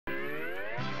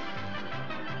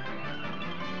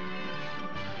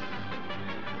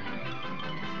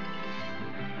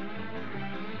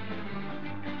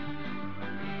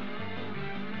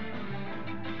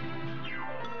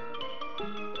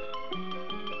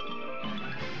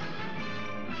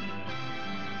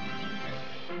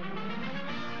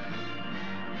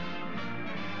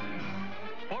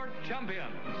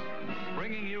Chumpions,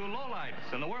 bringing you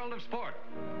lowlights in the world of sport.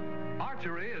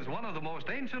 Archery is one of the most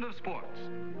ancient of sports.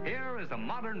 Here is a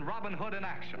modern Robin Hood in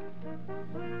action.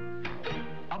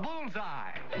 A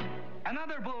bullseye,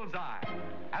 another bullseye,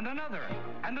 and another,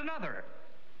 and another.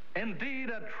 Indeed,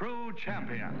 a true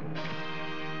champion.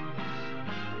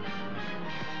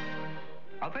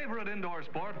 A favorite indoor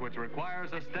sport which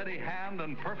requires a steady hand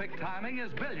and perfect timing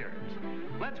is billiards.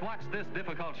 Let's watch this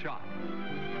difficult shot.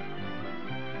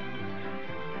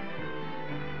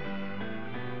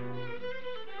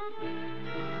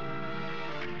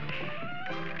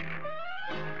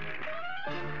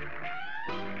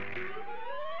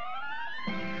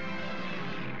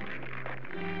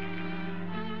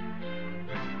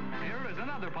 Here is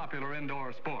another popular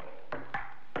indoor sport.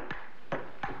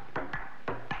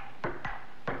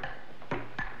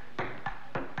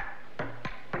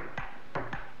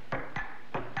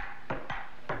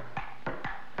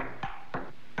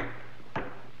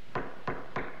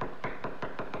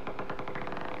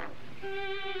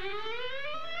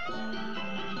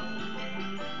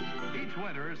 Each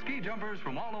winter, ski jumpers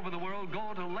from all over the world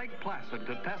go to Lake Placid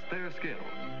to test their skill.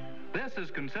 This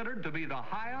is considered to be the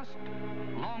highest,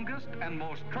 longest, and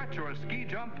most treacherous ski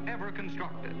jump ever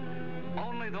constructed.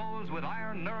 Only those with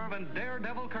iron nerve and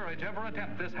daredevil courage ever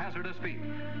attempt this hazardous feat.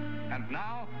 And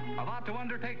now, about to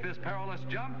undertake this perilous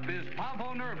jump is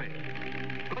Pavo Nervy.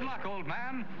 Good luck, old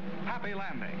man. Happy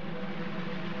landing.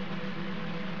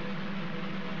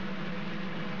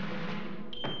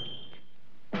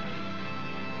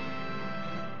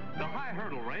 The high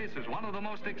hurdle race is one of the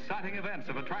most exciting events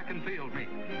of a track and field meet.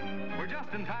 We're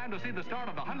just in time to see the start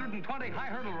of the 120 high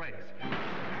hurdle race.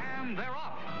 And they're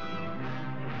off.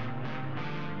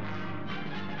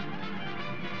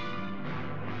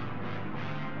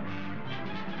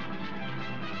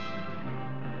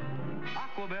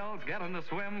 Aquabells get in the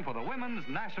swim for the Women's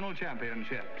National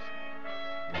Championships.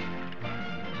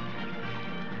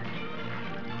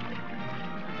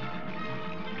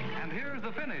 Here's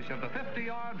the finish of the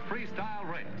 50-yard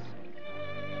freestyle race.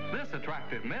 This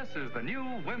attractive miss is the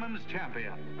new women's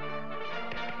champion.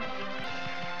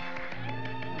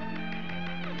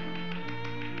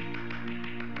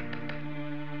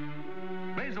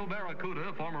 Basil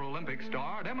Barracuda, former Olympic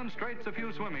star, demonstrates a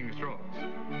few swimming strokes.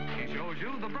 He shows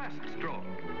you the breaststroke.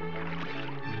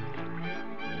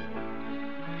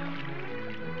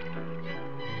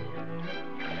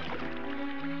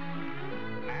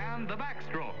 And the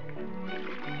backstroke.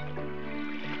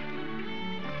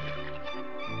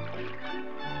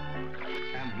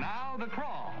 And now the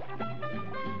crawl.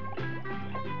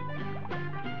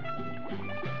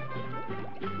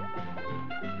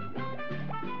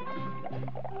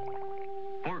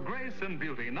 For grace and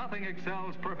beauty, nothing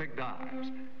excels perfect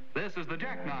dives. This is the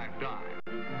jackknife dive.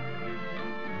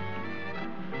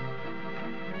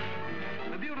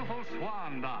 The beautiful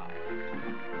swan dive.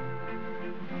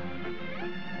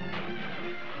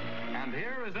 And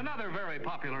here is another very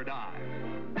popular dive.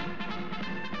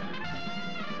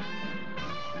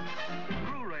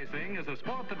 Crew racing is a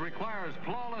sport that requires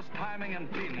flawless timing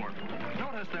and teamwork.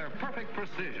 Notice their perfect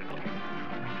precision.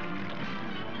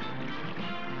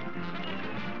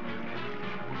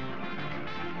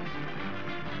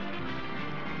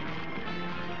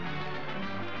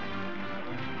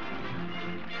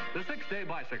 The 6-day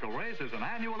bicycle race is an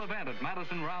annual event at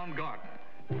Madison Round Garden.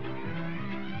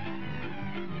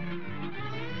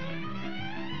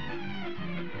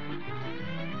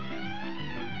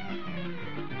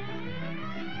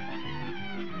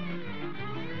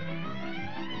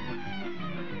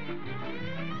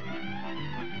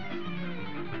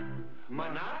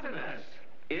 Monotonous,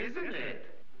 isn't it?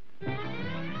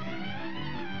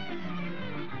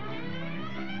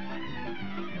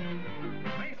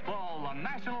 Baseball, a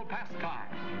national pastime.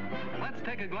 Let's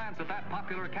take a glance at that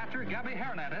popular catcher, Gabby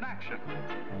Hairnet, in action.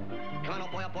 Come on,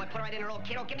 old boy, put it right in there, old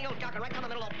kid. Oh, give me old Jocker right down the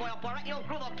middle, old boy, right in the old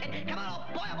groove, old kid. Come on,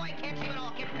 old boy, can't see it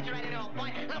all, kid. Pitch it right in there, old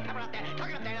boy. Little pepper up there, tuck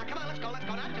it up there. Now, come on, let's go, not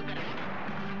too good.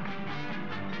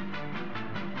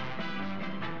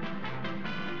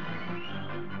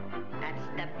 That's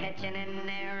the pitching in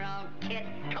there, old kid.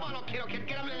 Come on, old kid,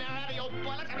 get him in there, out of the old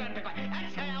boy. Let's have that big boy.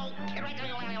 That's the old kid right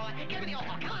there, old boy. Give me the old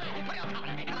ball, come on, put it on top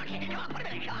of it. Come on, kid, come on, put it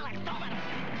in there, come on, let's throw it.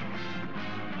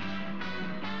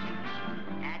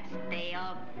 That's the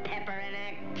old pepper in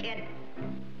there, kid.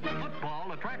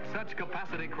 Football attracts such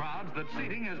capacity crowds that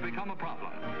seating has become a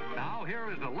problem. Now,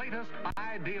 here is the latest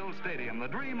ideal stadium, the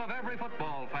dream of every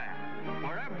football fan,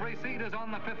 where every seat is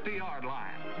on the 50-yard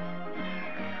line.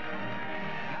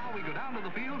 Now we go down to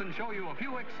the field and show you a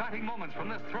few exciting moments from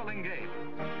this thrilling game.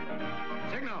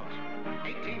 Signals.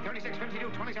 18, 36, 52,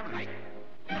 27. Hey.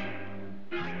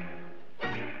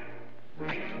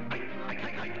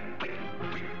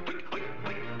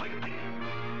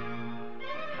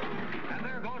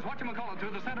 ball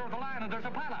through the center of the line, and there's a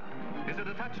pile-up. Is it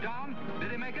a touchdown?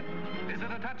 Did he make it? Is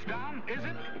it a touchdown? Is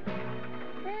it?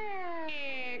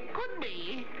 Could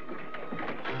be.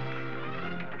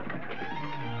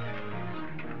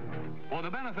 For the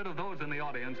benefit of those in the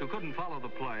audience who couldn't follow the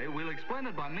play, we'll explain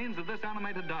it by means of this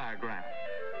animated diagram.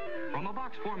 From a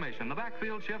box formation, the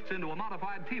backfield shifts into a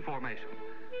modified T formation.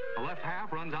 The left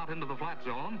half runs out into the flat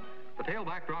zone. The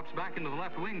tailback drops back into the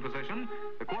left wing position.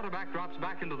 The quarterback drops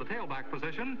back into the tailback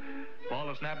position. Ball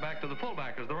is snapped back to the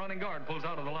fullback as the running guard pulls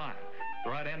out of the line. The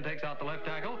right end takes out the left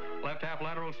tackle. Left half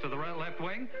laterals to the left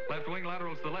wing. Left wing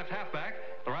laterals to the left halfback.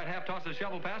 The right half tosses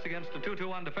shovel pass against the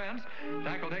 2-2-1 defense.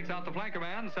 Tackle takes out the flanker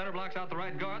man. Center blocks out the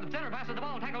right guard. The center passes the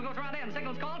ball. Tackle goes around in.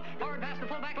 Signals called. Forward pass to the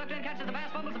fullback. Left end catches the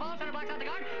pass. Fumbles the ball. Center blocks out the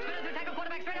guard. Spins through tackle.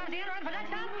 Quarterback straight on the end. Run for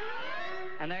touchdown.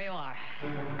 And there you are.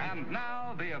 And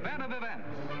now, the event of events.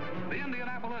 The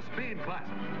Indianapolis Speed Classic.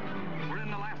 We're in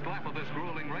the last lap of this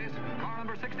grueling race. Car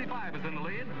number 65 is in the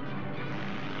lead,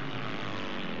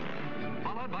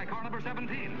 followed by car number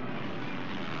 17.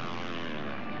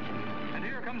 And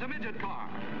here comes a midget car.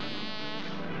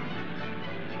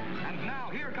 And now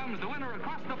here comes the winner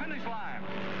across the finish line.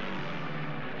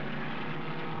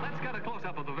 Let's get a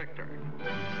close-up of the victor.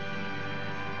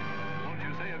 Won't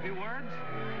you say a few words?